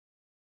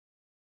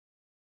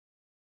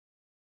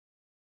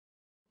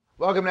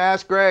Welcome to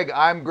Ask Greg.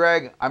 I'm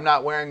Greg. I'm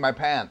not wearing my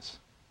pants.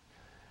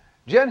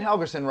 Jen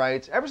Helgerson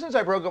writes, ever since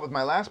I broke up with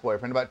my last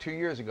boyfriend about 2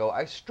 years ago,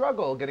 I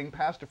struggle getting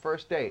past a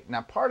first date.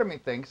 Now, part of me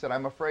thinks that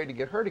I'm afraid to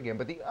get hurt again,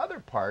 but the other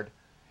part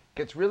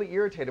gets really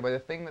irritated by the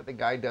thing that the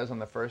guy does on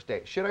the first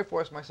date. Should I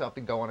force myself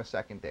to go on a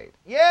second date?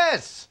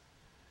 Yes!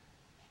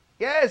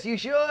 Yes, you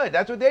should.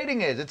 That's what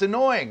dating is. It's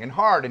annoying and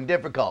hard and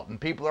difficult, and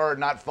people are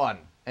not fun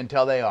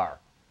until they are.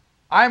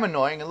 I'm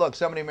annoying, and look,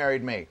 somebody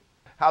married me.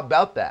 How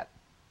about that?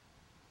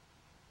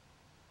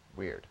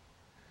 Weird.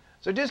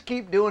 So just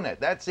keep doing it.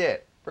 That's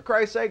it. For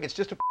Christ's sake, it's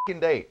just a f***ing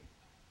date.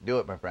 Do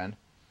it, my friend.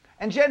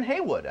 And Jen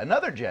Haywood,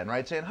 another Jen,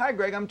 writes in, hi,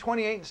 Greg, I'm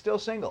 28 and still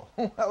single.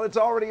 Well, it's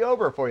already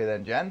over for you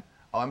then, Jen.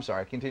 Oh, I'm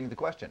sorry. Continue the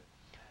question.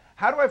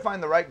 How do I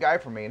find the right guy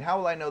for me, and how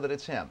will I know that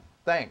it's him?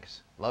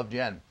 Thanks. Love,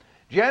 Jen.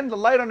 Jen, the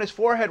light on his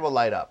forehead will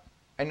light up,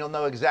 and you'll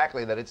know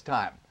exactly that it's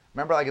time.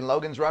 Remember like in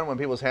Logan's Run when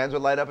people's hands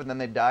would light up and then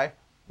they'd die?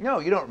 No,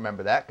 you don't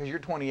remember that because you're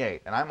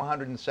 28 and I'm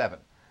 107.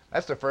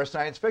 That's the first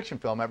science fiction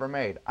film ever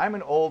made. I'm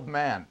an old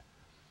man.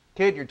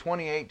 Kid, you're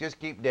 28, just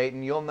keep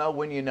dating. You'll know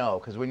when you know,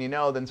 because when you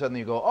know, then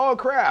suddenly you go, oh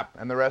crap,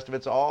 and the rest of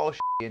it's all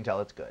shitty until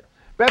it's good.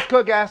 Beth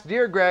Cook asked,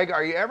 Dear Greg,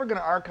 are you ever going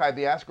to archive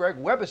the Ask Greg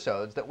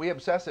webisodes that we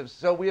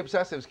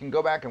obsessives can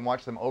go back and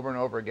watch them over and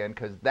over again?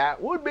 Because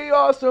that would be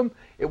awesome.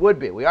 It would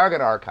be. We are going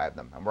to archive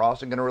them. And we're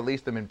also going to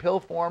release them in pill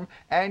form,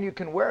 and you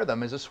can wear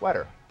them as a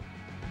sweater.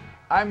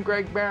 I'm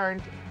Greg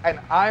Behrendt, and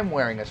I'm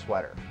wearing a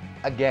sweater.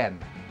 Again.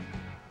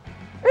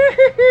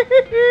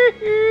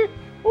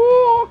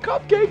 Oh,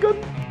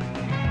 cupcaking.